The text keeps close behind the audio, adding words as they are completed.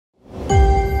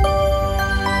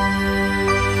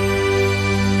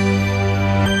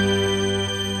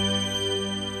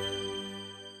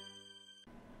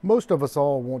Most of us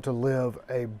all want to live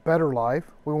a better life.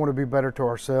 We want to be better to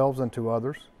ourselves and to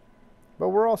others. But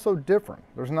we're also different.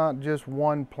 There's not just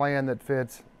one plan that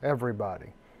fits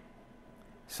everybody.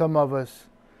 Some of us,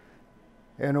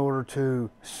 in order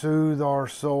to soothe our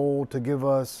soul, to give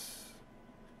us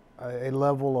a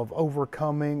level of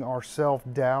overcoming our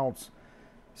self-doubts,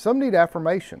 some need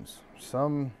affirmations.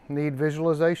 Some need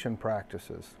visualization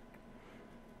practices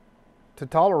to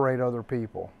tolerate other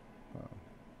people.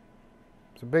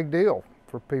 It's a big deal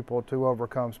for people to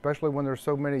overcome, especially when there's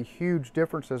so many huge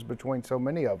differences between so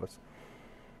many of us.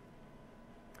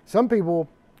 Some people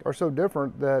are so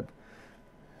different that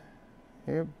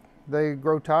they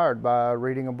grow tired by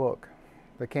reading a book.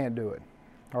 They can't do it,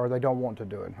 or they don't want to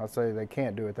do it. I say they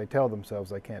can't do it. They tell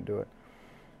themselves they can't do it.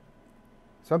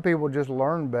 Some people just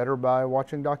learn better by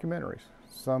watching documentaries.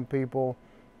 Some people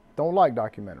don't like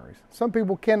documentaries. Some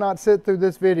people cannot sit through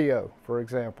this video, for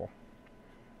example.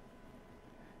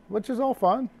 Which is all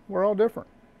fine. We're all different.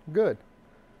 Good.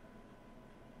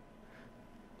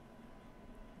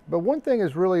 But one thing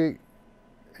is really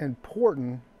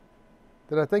important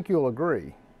that I think you'll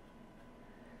agree.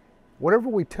 Whatever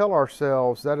we tell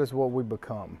ourselves, that is what we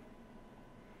become.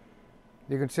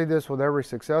 You can see this with every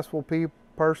successful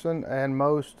person and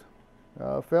most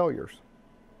failures.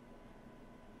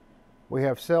 We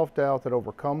have self-doubt that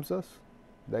overcomes us,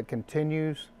 that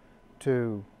continues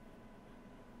to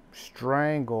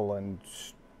strangle and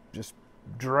just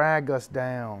drag us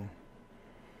down.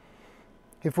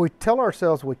 If we tell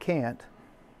ourselves we can't,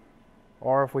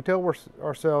 or if we tell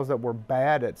ourselves that we're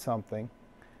bad at something,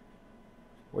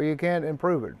 well, you can't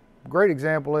improve it. A great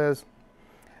example is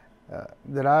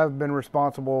that I've been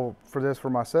responsible for this for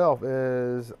myself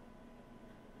is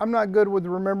I'm not good with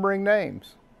remembering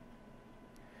names.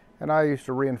 And I used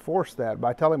to reinforce that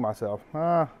by telling myself,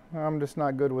 I'm just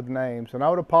not good with names. And I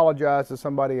would apologize to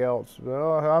somebody else.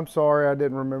 Oh, I'm sorry, I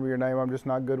didn't remember your name. I'm just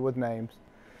not good with names.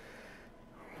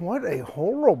 What a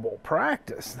horrible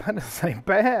practice. That is a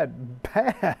bad,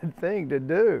 bad thing to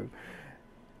do.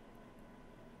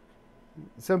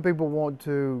 Some people want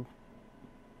to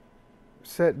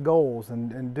set goals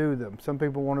and do them. Some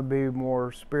people want to be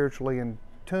more spiritually in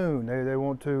tune. They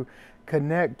want to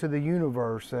connect to the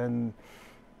universe and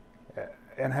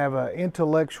have an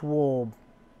intellectual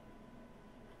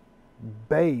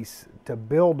base to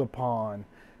build upon.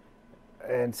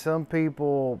 And some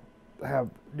people have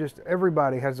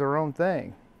everybody has their own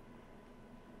thing.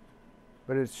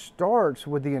 But it starts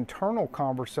with the internal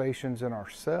conversations in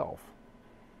ourself.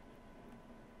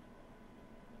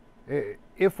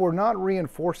 If we're not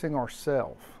reinforcing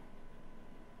ourselves,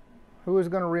 who is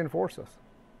going to reinforce us?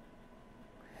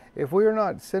 If we are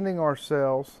not sending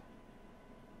ourselves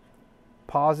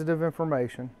positive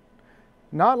information,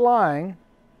 not lying,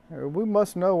 we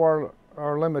must know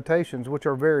our limitations, which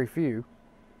are very few.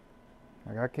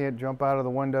 Like I can't jump out of the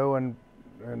window and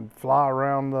fly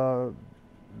around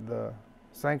the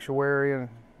sanctuary and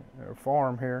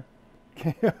farm here.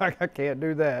 I can't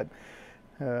do that.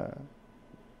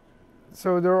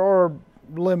 So there are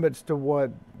limits to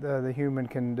what the human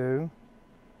can do.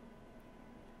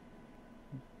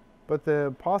 But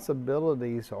the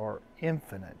possibilities are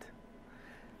infinite.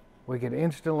 We can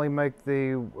instantly make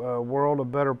the world a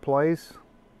better place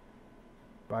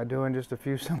by doing just a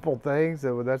few simple things.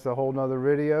 That's a whole nother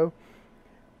video.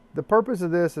 The purpose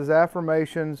of this is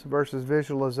affirmations versus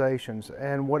visualizations.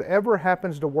 And whatever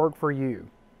happens to work for you,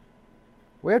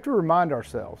 we have to remind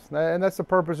ourselves. And that's the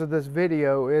purpose of this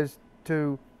video, is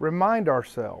to remind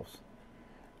ourselves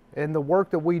in the work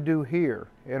that we do here,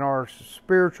 in our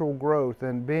spiritual growth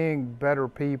and being better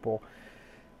people.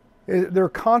 There are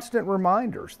constant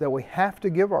reminders that we have to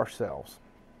give ourselves.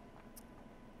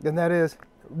 And that is,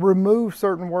 remove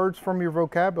certain words from your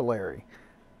vocabulary.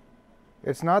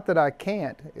 It's not that I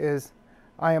can't, is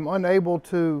I am unable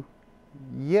to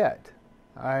yet.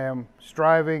 I am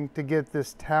striving to get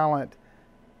this talent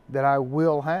that I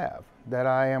will have, that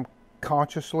I am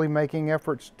consciously making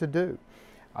efforts to do.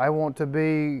 I want to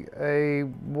be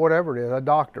whatever it is, a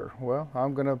doctor. Well,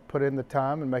 I'm going to put in the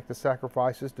time and make the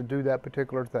sacrifices to do that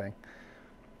particular thing.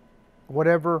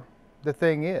 Whatever the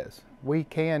thing is, we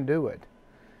can do it.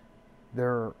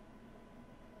 The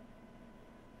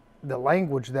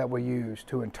language that we use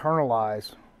to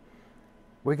internalize,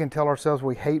 we can tell ourselves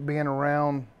we hate being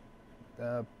around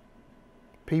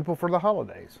people for the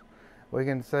holidays. We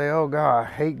can say, oh God, I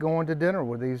hate going to dinner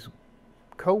with these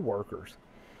co-workers.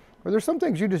 But there's some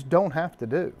things you just don't have to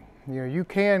do. You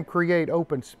can create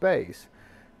open space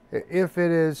if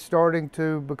it is starting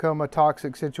to become a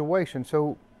toxic situation.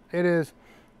 So it is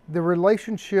the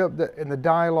relationship and the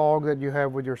dialogue that you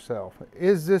have with yourself.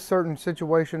 Is this certain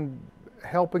situation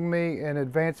helping me in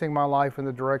advancing my life in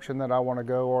the direction that I want to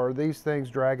go, or are these things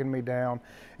dragging me down?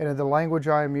 And in the language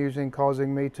I am using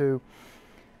causing me to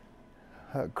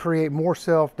create more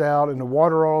self-doubt and to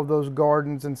water all of those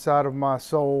gardens inside of my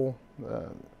soul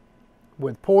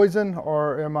with poison,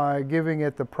 or am I giving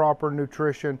it the proper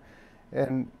nutrition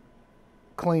and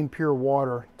clean, pure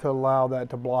water to allow that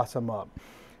to blossom up?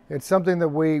 It's something that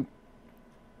we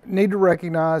need to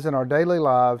recognize in our daily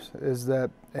lives, is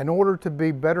that in order to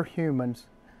be better humans,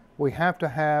 we have to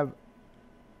have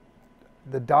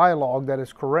the dialogue that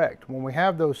is correct. When we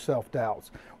have those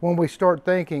self-doubts, when we start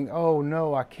thinking, oh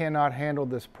no, I cannot handle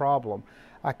this problem,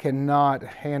 I cannot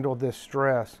handle this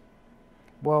stress,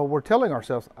 well, we're telling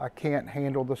ourselves, I can't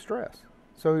handle the stress.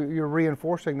 So you're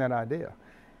reinforcing that idea.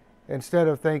 Instead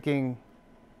of thinking,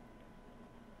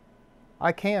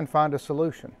 I can find a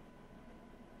solution.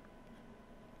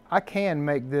 I can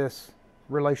make this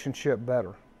relationship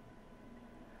better.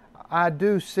 I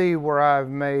do see where I've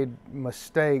made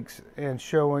mistakes in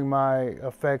showing my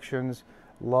affections,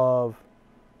 love,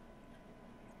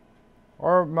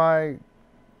 or my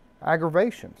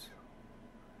aggravations.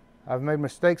 I've made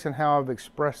mistakes in how I've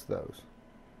expressed those.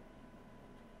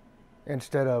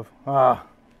 Instead of,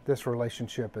 this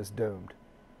relationship is doomed.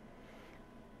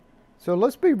 So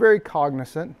let's be very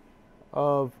cognizant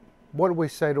of what we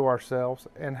say to ourselves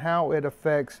and how it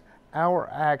affects our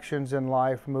actions in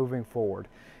life moving forward.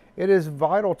 It is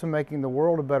vital to making the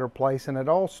world a better place, and it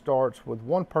all starts with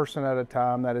one person at a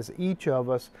time. That is each of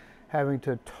us having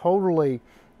to totally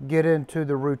get into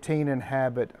the routine and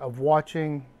habit of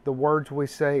watching the words we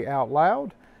say out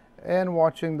loud and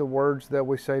watching the words that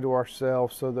we say to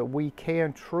ourselves, so that we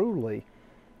can truly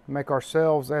make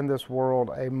ourselves and this world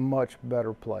a much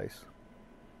better place.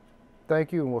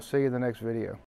 Thank you, and we'll see you in the next video.